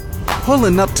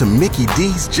Pulling up to Mickey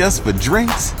D's just for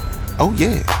drinks? Oh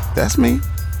yeah, that's me.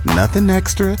 Nothing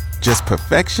extra, just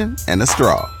perfection and a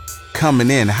straw. Coming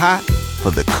in hot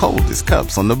for the coldest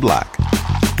cups on the block.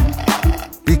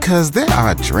 Because there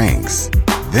are drinks.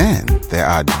 Then there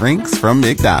are drinks from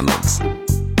McDonald's.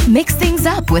 Mix things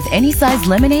up with any size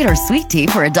lemonade or sweet tea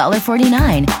for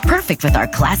 $1.49. Perfect with our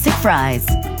classic fries.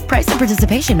 Price and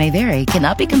participation may vary.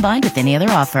 Cannot be combined with any other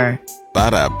offer.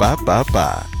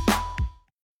 Ba-da-ba-ba-ba.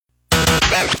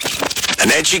 An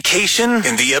education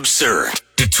in the absurd.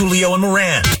 DeTulio and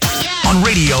Moran on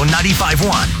Radio 95.1.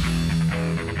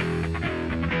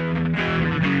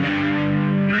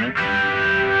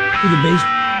 The bass.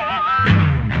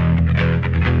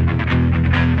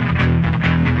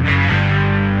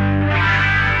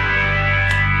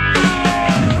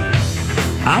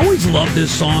 I always loved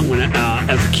this song when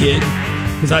as a kid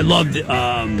because I loved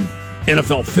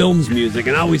NFL Films music,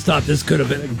 and I always thought this could have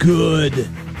been a good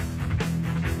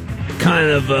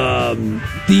kind of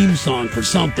theme song for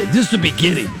something. Just the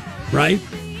beginning, right?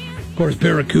 Of course,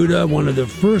 Barracuda, one of the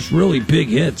first really big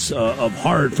hits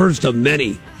first of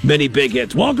many big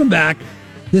hits. Welcome back.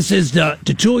 This is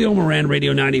DeTulio Moran,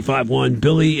 Radio 95.1.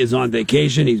 Billy is on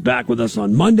vacation. He's back with us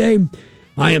on Monday.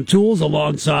 I am Tools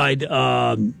alongside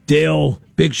Dale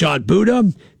Big Shot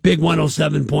Buddha, Big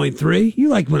 107.3. You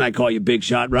like when I call you Big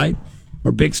Shot, right?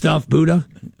 Or Big Stuff Buddha?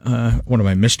 What am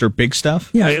I, Mr. Big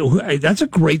Stuff? Yeah, that's a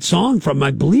great song from,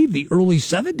 I believe, the early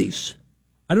 70s.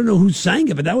 I don't know who sang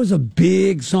it, but that was a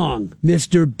big song.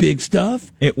 Mr. Big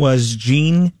Stuff? It was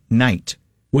Gene Knight.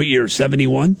 What year,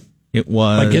 71? It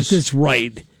was... If I get this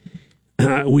right,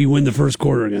 we win the first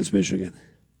quarter against Michigan.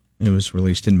 It was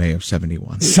released in May of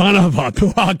 71. Son of a...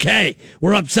 Okay,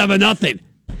 we're up 7-0.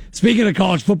 Speaking of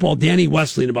college football, Danny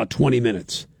Wesley in about 20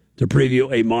 minutes to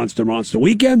preview a monster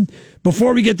weekend.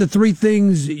 Before we get to three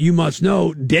things you must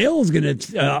know, Dale's going to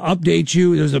update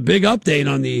you. There's a big update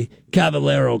on the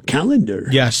Cavallero calendar.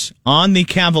 Yes, on the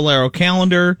Cavallero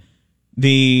calendar,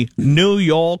 the New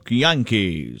York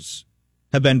Yankees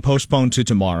have been postponed to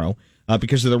tomorrow.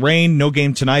 Because of the rain, no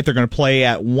game tonight. They're going to play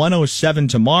at 1:07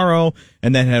 tomorrow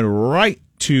and then head right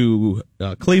to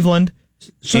Cleveland.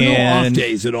 So no off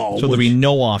days at all. So there'll be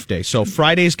no off day. So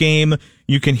Friday's game,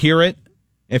 you can hear it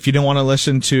if you don't want to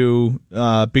listen to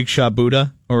Big Shot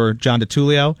Buddha or John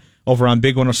DeTulio over on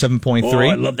Big 107.3. Oh,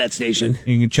 I love that station.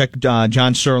 You can check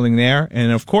John Sterling there.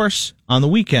 And, of course, on the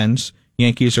weekends,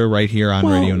 Yankees are right here on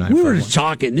Radio 9. We were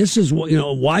talking. This is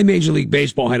why Major League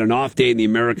Baseball had an off day in the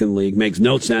American League makes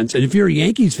no sense. And if you're a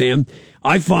Yankees fan,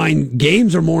 I find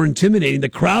games are more intimidating. The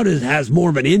crowd has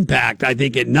more of an impact, I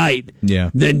think, at night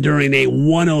than during a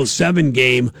 1:07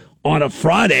 game on a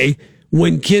Friday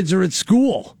when kids are at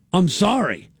school. I'm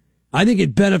sorry. I think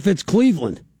it benefits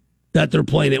Cleveland that they're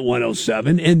playing at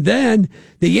 1:07. And then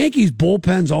the Yankees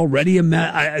bullpen's already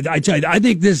I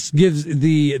think this gives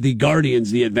the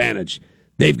Guardians the advantage.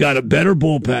 They've got a better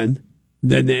bullpen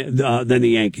than the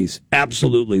Yankees.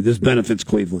 Absolutely. This benefits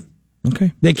Cleveland.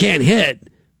 Okay. They can't hit,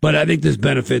 but I think this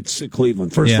benefits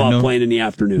Cleveland. First of all, playing in the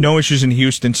afternoon. No issues in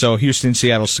Houston, so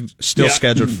Houston-Seattle still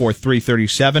scheduled for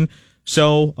 3:37.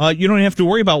 So you don't have to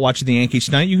worry about watching the Yankees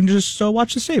tonight. You can just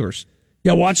watch the Sabres.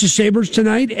 Yeah, watch the Sabres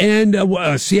tonight. And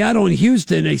Seattle and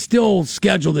Houston, they still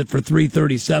scheduled it for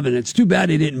 3:37. It's too bad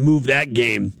they didn't move that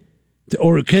game.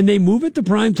 Or can they move it to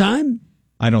prime time?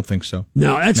 I don't think so.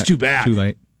 No, that's too bad. Too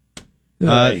late.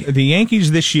 The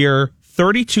Yankees this year,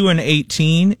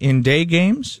 32-18 in day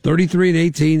games.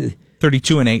 33-18.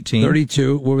 32-18.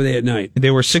 32. What were they at night? They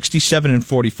were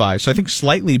 67-45. So I think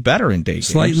slightly better in day games.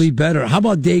 Slightly better. How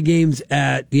about day games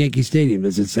at Yankee Stadium?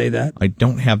 Does it say that? I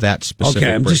don't have that specific.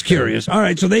 Okay, I'm just curious. All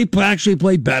right, so they actually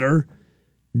play better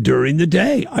during the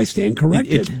day. I stand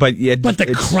corrected. But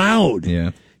the crowd.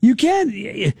 Yeah. You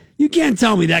can't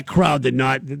tell me that crowd did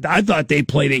not. I thought they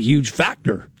played a huge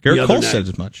factor. Garrett Cole said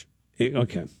as much.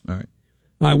 Okay. All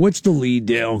right. What's the lead,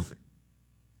 Dale?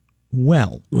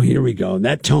 Well, here we go.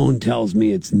 That tone tells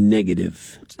me it's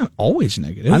negative. It's not always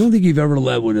negative. I don't think you've ever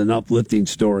led with an uplifting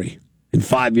story. In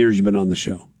 5 years you've been on the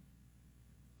show.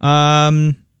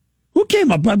 Who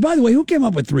came up? By the way, who came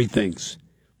up with three things?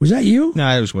 Was that you? No,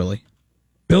 it was Willie.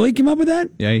 Billy came up with that?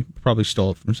 Yeah, he probably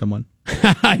stole it from someone.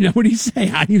 I know what he's saying.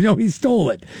 How do you know he stole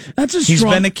it? That's a strong... He's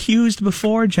been accused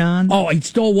before, John. Oh, he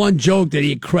stole one joke that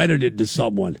he credited to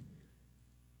someone.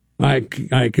 I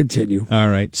continue. All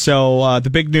right. So the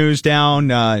big news down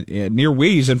near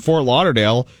Weeze in Fort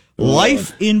Lauderdale.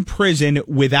 Life in prison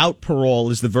without parole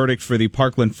is the verdict for the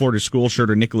Parkland, Florida school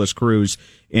shooter Nicholas Cruz,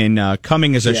 in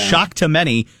coming as a shock to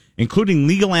many, including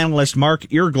legal analyst Mark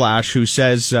Earglash, who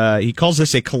says he calls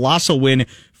this a colossal win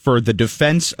for the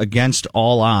defense against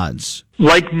all odds.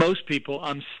 Like most people,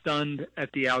 I'm stunned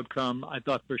at the outcome. I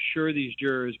thought for sure these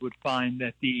jurors would find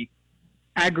that the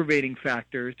aggravating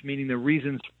factors, meaning the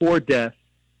reasons for death,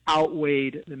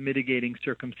 outweighed the mitigating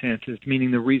circumstances,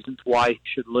 meaning the reasons why he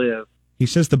should live. He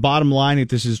says the bottom line is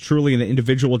this is truly an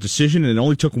individual decision, and it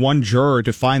only took one juror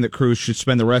to find that Cruz should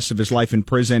spend the rest of his life in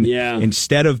prison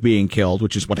instead of being killed,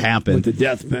 which is what happened. With the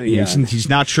death penalty, He's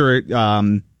not sure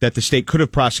that the state could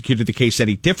have prosecuted the case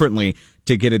any differently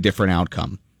to get a different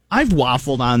outcome. I've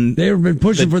waffled on... They've been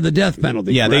pushing for the deth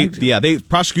penalty,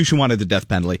 prosecution wanted the death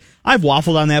penalty. I've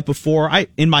waffled on that before.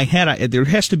 In my head, there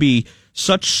has to be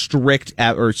such strict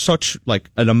or such like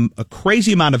a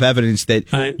crazy amount of evidence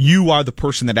that you are the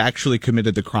person that actually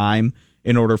committed the crime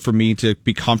in order for me to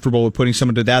be comfortable with putting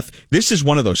someone to death. This is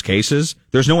one of those cases.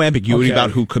 There's no ambiguity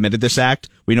about who committed this act.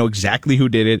 We know exactly who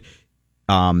did it.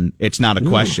 It's not a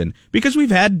question. Because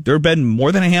there have been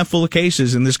more than a handful of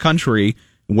cases in this country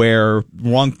where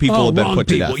wrong people have been put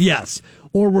to death. Yes.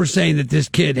 Or we're saying that this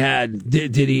kid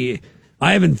did he...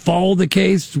 I haven't followed the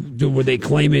case. Were they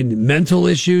claiming mental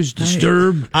issues,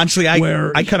 disturbed? Honestly,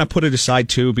 I kind of put it aside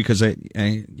too because I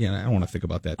don't want to think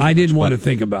about that. I didn't want to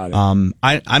think about it.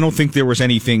 I don't think there was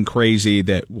anything crazy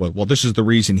that this is the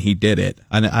reason he did it.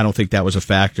 I don't think that was a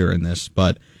factor in this,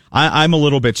 but I'm a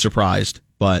little bit surprised.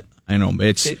 But I know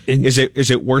is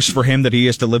it worse for him that he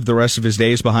has to live the rest of his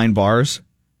days behind bars?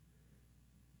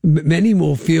 Many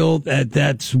will feel that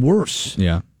that's worse.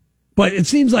 Yeah. But it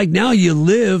seems like now you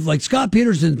live, like Scott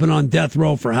Peterson's been on death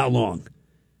row for how long?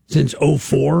 Since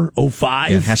 04,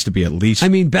 05? Yeah, it has to be at least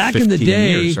back in the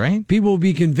day, years, right? people would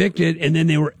be convicted and then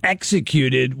they were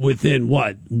executed within,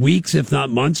 weeks, if not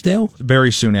months, Dale?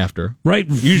 Very soon after. Right.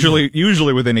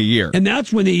 Usually within a year. And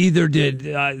that's when they either did,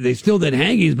 they still did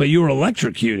hangings, but you were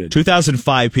electrocuted.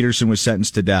 2005, Peterson was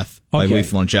sentenced to death by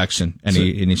lethal injection, and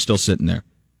he's still sitting there.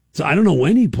 So I don't know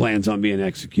when he plans on being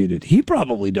executed. He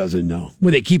probably doesn't know.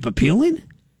 Will they keep appealing?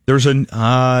 There's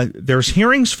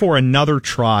hearings for another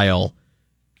trial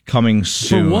coming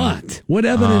soon. For what? What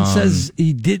evidence says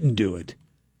he didn't do it?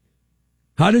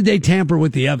 How did they tamper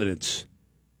with the evidence?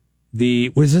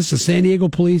 Was this the San Diego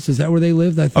police? Is that where they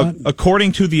lived? I thought.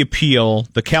 According to the appeal,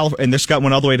 and this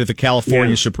went all the way to the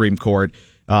California Supreme Court.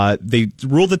 They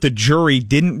ruled that the jury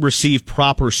didn't receive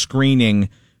proper screening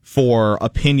for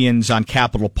opinions on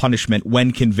capital punishment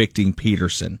when convicting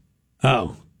Peterson.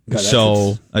 Oh, God,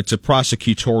 so it's a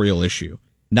prosecutorial issue,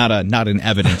 not an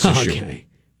evidence issue. Okay.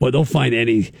 Well, they'll find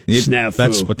any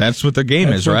snafu. That's what the game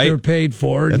is, right? They're paid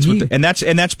for.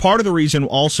 That's part of the reason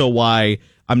also why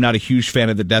I'm not a huge fan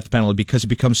of the death penalty, because it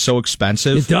becomes so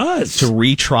expensive. It does. To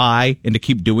retry and to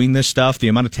keep doing this stuff, the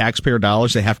amount of taxpayer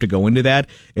dollars they have to go into that,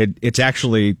 it's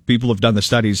actually, people have done the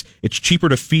studies, it's cheaper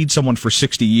to feed someone for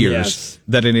 60 years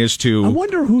than it is to. I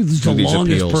wonder who's the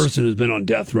longest appeals. person who's been on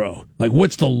death row. Like,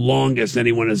 what's the longest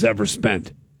anyone has ever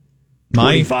spent?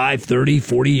 25, 30,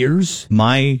 40 years?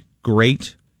 My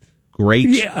great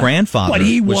grandfather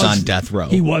was on death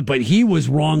row. But he was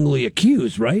wrongly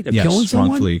accused, right? Of killing someone?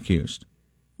 Wrongfully accused.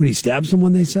 When he stabbed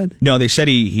someone, they said? No, they said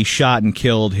he shot and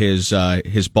killed his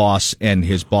boss, and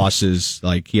his boss's,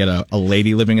 he had a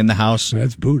lady living in the house.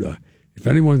 That's Buddha. If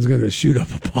anyone's going to shoot up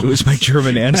a boss. It was my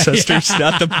German ancestors,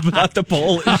 not the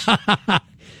Polish.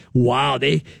 Wow.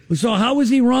 So how was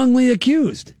he wrongly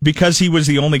accused? Because he was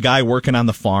the only guy working on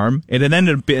the farm. And it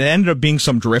ended up being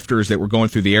some drifters that were going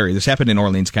through the area. This happened in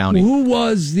Orleans County. Who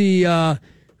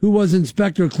was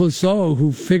Inspector Clouseau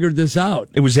who figured this out?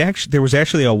 There was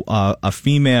actually a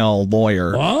female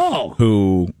lawyer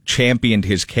who championed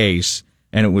his case,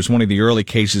 and it was one of the early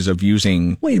cases of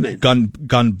using gun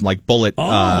bullet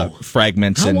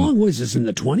fragments. How long was this, in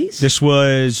the 20s? This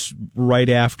was right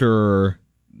after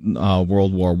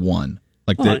World War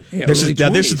I. This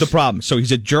is the problem. So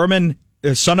he's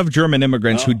a son of German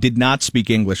immigrants who did not speak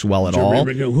English well at all.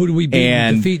 Who do we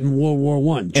defeat in World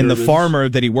War I? And the farmer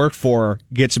that he worked for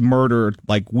gets murdered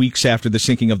weeks after the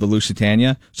sinking of the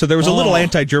Lusitania. So there was a little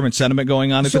anti-German sentiment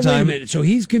going on at the time. Wait a minute. So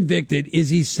he's convicted. Is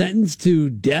he sentenced to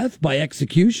death by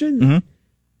execution?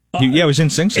 Mm-hmm. He was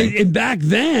in Sing Sing. And back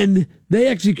then, they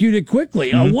executed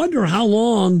quickly. Mm-hmm. I wonder how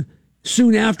long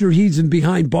soon after he's in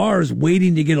behind bars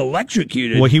waiting to get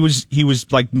electrocuted. Well, he was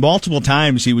multiple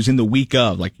times he was in the week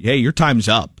of, hey, your time's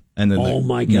up. And then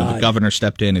the governor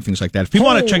stepped in and things like that. If people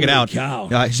want to check it out,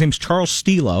 his name's Charles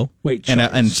Stilo.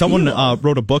 And someone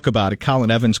wrote a book about it, Colin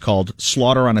Evans, called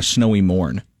Slaughter on a Snowy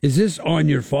Morn. Is this on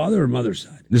your father or mother's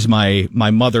side? This is my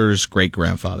mother's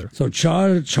great-grandfather. So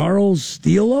Charles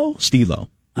Stilo? Stilo.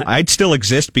 I'd still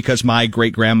exist because my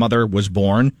great-grandmother was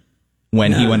born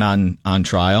when he went on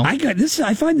trial. I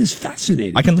find this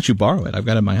fascinating. I can let you borrow it. I've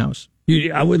got it in my house.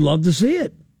 I would love to see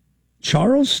it.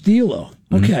 Charles Stilo.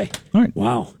 Okay. All right.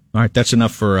 Wow. All right, that's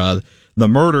enough for the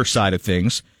murder side of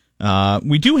things.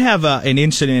 We do have an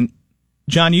incident.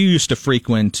 John, you used to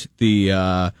frequent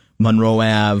the Monroe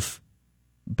Ave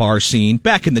bar scene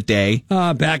back in the day.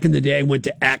 Back in the day, I went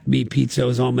to Acme Pizza. It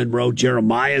was on Monroe.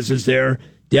 Jeremiah's is there.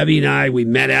 Debbie and I, we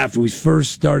met after we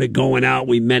first started going out.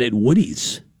 We met at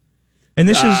Woody's. And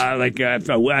this is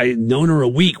I'd known her a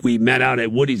week. We met out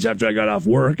at Woody's after I got off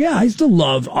work. Yeah, I still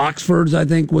love Oxford's, I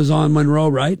think, was on Monroe,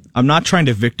 right? I'm not trying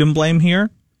to victim blame here.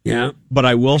 Yeah. But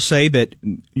I will say that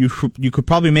you could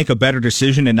probably make a better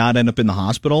decision and not end up in the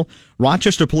hospital.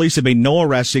 Rochester police have made no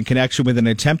arrests in connection with an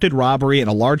attempted robbery and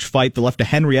a large fight that left a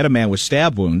Henrietta man with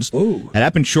stab wounds. Ooh. It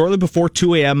happened shortly before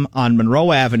 2 a.m. on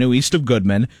Monroe Avenue, east of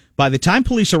Goodman. By the time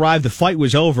police arrived, the fight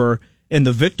was over, and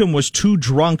the victim was too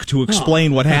drunk to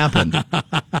explain what happened.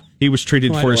 He was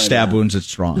treated for his stab wounds at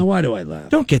Strong. Now, why do I laugh?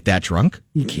 Don't get that drunk.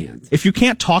 You can't. If you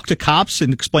can't talk to cops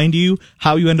and explain to you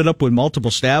how you ended up with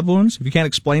multiple stab wounds, if you can't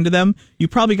explain to them, you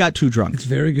probably got too drunk. It's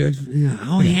very good. Yeah.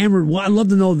 How hammered? Well, I'd love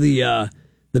to know the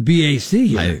BAC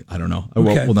here. I don't know.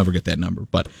 Okay. We'll never get that number.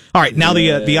 But all right, now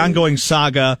the ongoing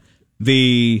saga,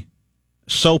 the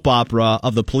soap opera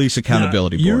of the Police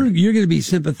Accountability Board. You're going to be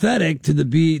sympathetic to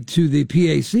the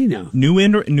PAC now. New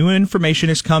information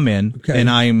has come in,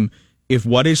 and if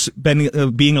what is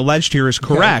being alleged here is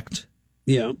correct,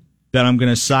 yeah, then I'm going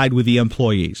to side with the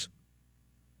employees.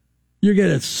 You're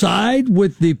going to side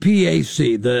with the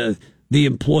PAC, the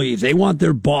employees. They want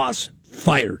their boss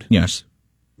fired. Yes.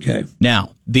 Okay.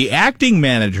 Now, the acting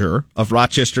manager of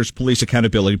Rochester's Police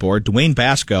Accountability Board, Dwayne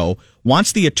Basco,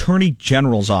 wants the Attorney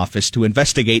General's office to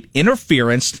investigate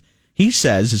interference he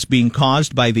says is being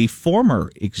caused by the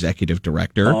former executive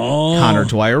director, Connor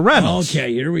Dwyer Reynolds.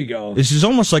 Okay, here we go. This is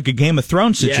almost like a Game of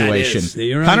Thrones situation. Yeah, it is.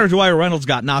 You're right. Connor Dwyer Reynolds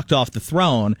got knocked off the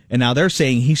throne, and now they're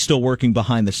saying he's still working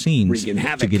behind the scenes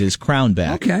to get his crown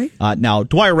back. Okay. Now,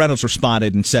 Dwyer Reynolds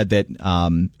responded and said that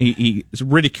he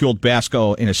ridiculed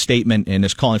Basco in a statement and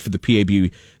is calling for the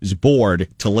PAB's board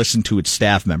to listen to its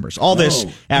staff members. All this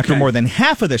after more than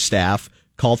half of the staff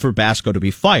called for Basco to be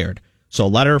fired. So a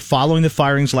letter following the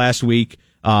firings last week,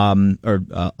 a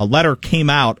letter came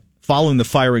out following the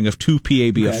firing of two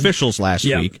PAB officials last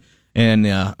week. And,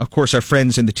 of course, our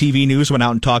friends in the TV news went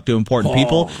out and talked to important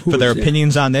people for their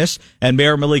opinions on this. And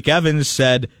Mayor Malik Evans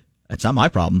said, "That's not my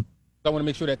problem." I want to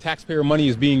make sure that taxpayer money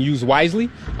is being used wisely,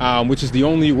 which is the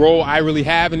only role I really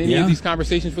have in any of these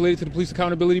conversations related to the Police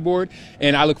Accountability Board.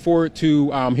 And I look forward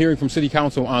to hearing from City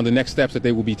Council on the next steps that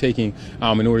they will be taking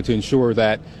in order to ensure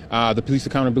that the Police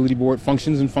Accountability Board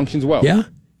functions and functions well. Yeah.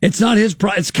 It's not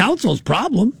it's Council's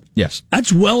problem. Yes.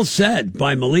 That's well said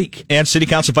by Malik. And City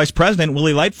Council Vice President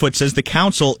Willie Lightfoot says the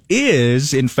council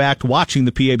is, in fact, watching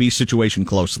the PAB situation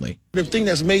closely. The thing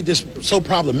that's made this so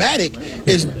problematic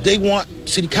is they want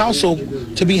City Council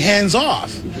to be hands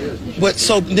off. But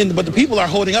the people are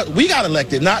holding up. We got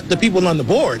elected, not the people on the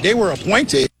board. They were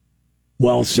appointed.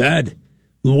 Well said.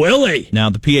 Willie. Now,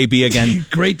 the PAB again.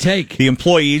 Great take. The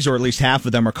employees, or at least half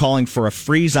of them, are calling for a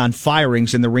freeze on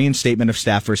firings and the reinstatement of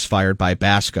staffers fired by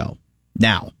Basco.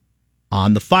 Now,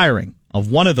 on the firing of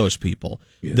one of those people,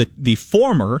 the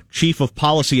former chief of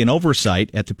policy and oversight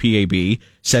at the PAB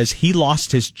says he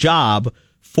lost his job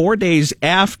 4 days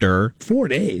after 4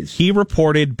 days he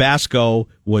reported Basco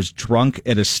was drunk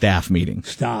at a staff meeting.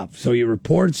 Stop. So he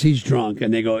reports he's drunk,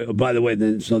 and they go, oh, by the way,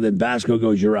 then Basco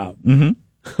goes, "You're out." Mm-hmm.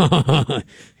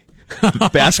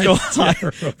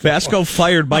 Basco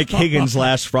fired Mike Higgins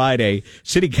last Friday.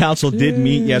 City Council did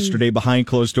meet yesterday behind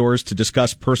closed doors to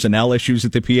discuss personnel issues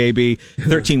at the PAB.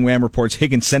 13 Wham reports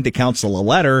Higgins sent to council a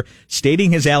letter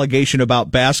stating his allegation about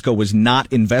Basco was not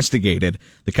investigated.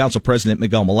 The council president,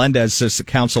 Miguel Melendez, says the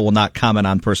council will not comment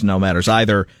on personnel matters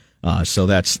either. So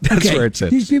that's where it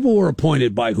sits. These people were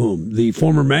appointed by whom? The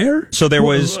former mayor? So there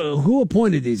was... who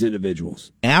appointed these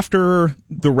individuals? After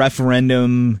the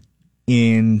referendum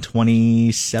in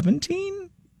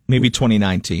 2017? Maybe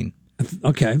 2019.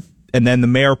 Okay. And then the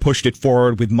mayor pushed it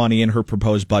forward with money in her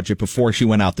proposed budget before she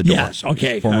went out the door. Yes,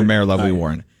 okay. Former Mayor Lovely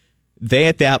Warren. They,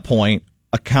 at that point,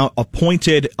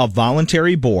 appointed a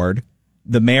voluntary board.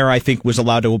 The mayor, I think, was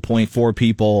allowed to appoint 4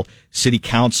 people. City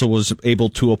council was able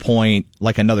to appoint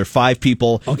like another 5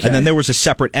 people. Okay. And then there was a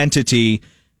separate entity,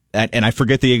 and I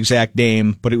forget the exact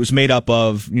name, but it was made up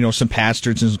of, some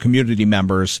pastors and some community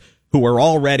members who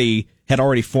had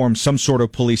already formed some sort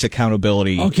of police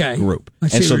accountability group.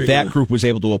 And so that group was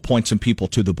able to appoint some people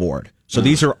to the board. So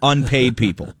these are unpaid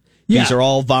people. These are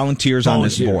all volunteers on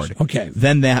this board. Okay.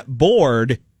 Then that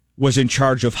board was in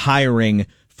charge of hiring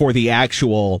for the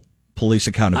actual Police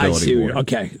Accountability Board.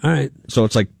 Okay, all right. So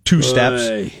it's like 2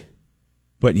 steps.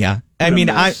 But yeah,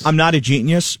 I'm not a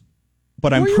genius,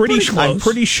 But I'm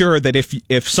pretty sure that if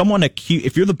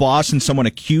you're the boss and someone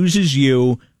accuses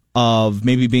you of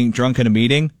maybe being drunk in a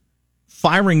meeting,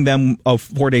 firing them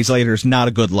 4 days later is not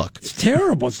a good look. It's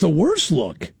terrible. It's the worst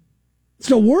look.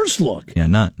 Yeah,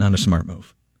 not a smart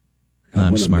move.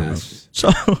 Not a smart move. So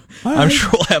I'm sure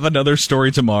we'll have another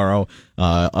story tomorrow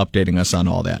updating us on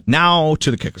all that. Now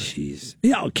to the kicker. Jeez.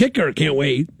 Yeah, kicker. Can't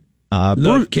wait.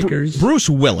 Kickers. Bruce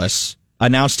Willis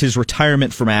announced his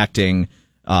retirement from acting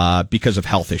because of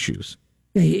health issues.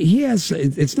 Yeah, he has.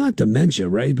 It's not dementia,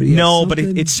 right? But but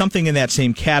it's something in that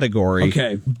same category.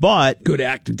 Okay, but good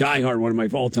actor. Die Hard, one of my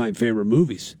all-time favorite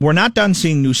movies. We're not done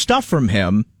seeing new stuff from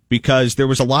him because there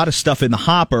was a lot of stuff in the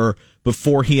hopper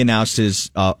before he announced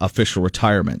his official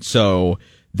retirement. So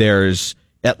there's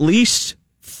at least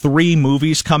 3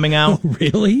 movies coming out. Oh,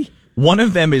 really? One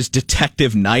of them is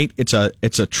Detective Knight. It's a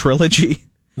trilogy.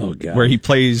 Oh, God. Where he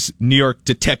plays New York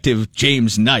detective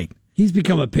James Knight. He's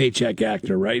become a paycheck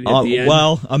actor, right? At the end?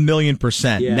 Well,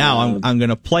 1,000,000%. Yeah. Now I'm going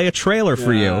to play a trailer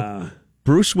for you.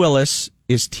 Bruce Willis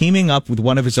is teaming up with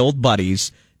one of his old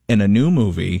buddies in a new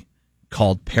movie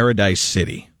called Paradise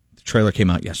City. The trailer came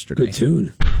out yesterday. Good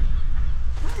tune.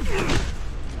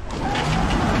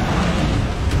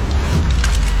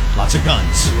 Lots of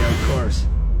guns. Yeah, of course.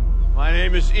 My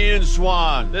name is Ian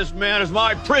Swan. This man is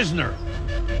my prisoner.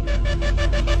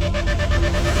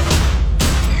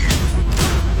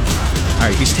 All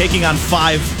right, he's taking on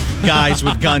 5 guys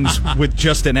with guns with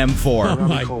just an M4. Oh,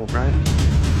 my. Cold, right?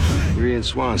 You're Ian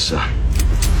Swan's son.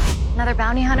 Another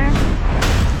bounty hunter?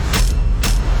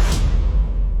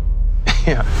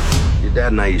 Yeah. Your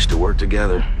dad and I used to work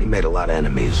together. He made a lot of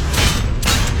enemies.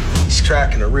 He's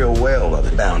tracking a real whale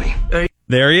of a bounty.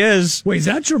 There he is. Wait, is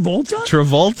that Travolta?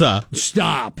 Travolta.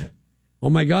 Stop.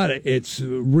 Oh, my God. It's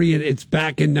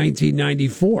back in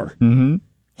 1994. Mm-hmm.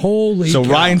 Holy So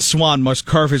cow. Ryan Swan must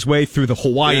carve his way through the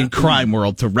Hawaiian crime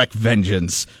world to wreak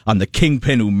vengeance on the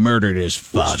kingpin who murdered his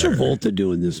father. What's Travolta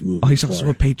doing this movie? Oh, he's also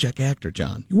a paycheck actor,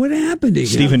 John. What happened to him?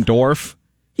 Stephen Dorff.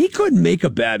 He couldn't make a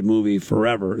bad movie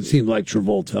forever. It seemed like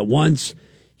Travolta. Once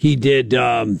he did.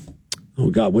 Oh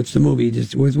God, what's the movie? He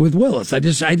just with Willis. I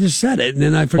just said it and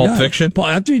then I forgot. Pulp Fiction.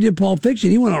 After he did Pulp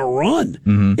Fiction, he went on a run.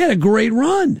 Mm-hmm. He had a great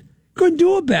run. Couldn't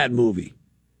do a bad movie.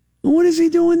 What is he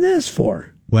doing this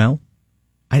for? Well,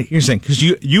 here's the thing, because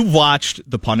you watched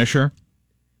The Punisher.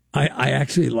 I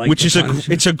actually like which is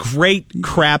Punisher. It's a great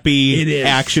crappy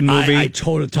action movie. I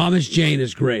told it. Thomas Jane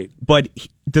is great, but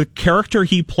the character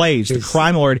he plays, the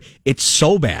crime lord, it's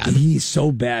so bad. He's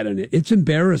so bad in it. It's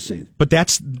embarrassing. But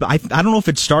I don't know if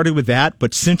it started with that,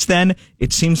 but since then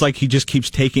it seems like he just keeps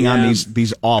taking on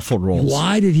these awful roles.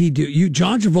 Why did he do?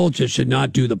 John Travolta should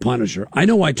not do the Punisher. I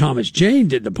know why Thomas Jane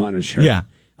did the Punisher. Yeah.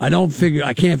 I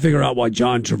can't figure out why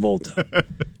John Travolta,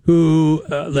 who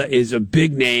is a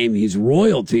big name, he's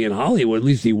royalty in Hollywood, at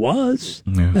least he was.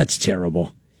 Yeah. That's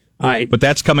terrible. All right. But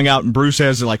that's coming out, and Bruce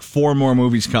has like 4 more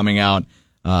movies coming out,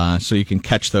 so you can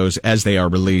catch those as they are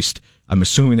released. I'm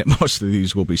assuming that most of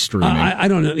these will be streaming. I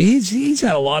don't know. He's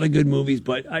had a lot of good movies,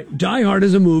 but Die Hard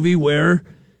is a movie where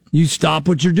you stop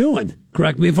what you're doing.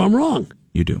 Correct me if I'm wrong.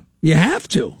 You do. You have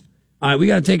to. All right, we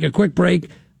got to take a quick break.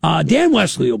 Dan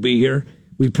Wesley will be here.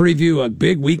 We preview a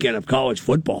big weekend of college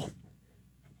football.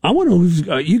 I want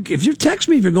to if you text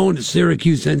me if you're going to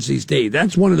Syracuse, NC State,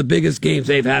 that's one of the biggest games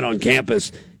they've had on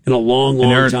campus in a long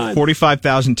time.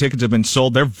 45,000 tickets have been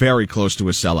sold. They're very close to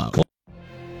a sellout.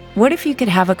 What if you could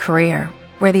have a career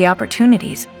where the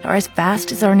opportunities are as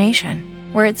vast as our nation,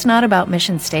 where it's not about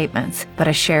mission statements, but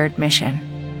a shared mission?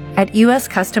 At U.S.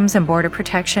 Customs and Border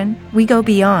Protection, we go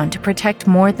beyond to protect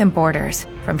more than borders,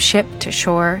 from ship to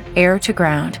shore, air to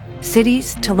ground.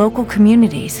 Cities to local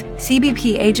communities,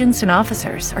 CBP agents and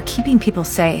officers are keeping people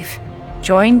safe.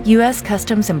 Join U.S.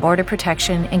 Customs and Border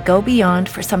Protection and go beyond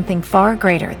for something far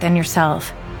greater than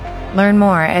yourself. Learn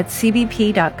more at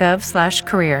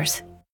cbp.gov/careers.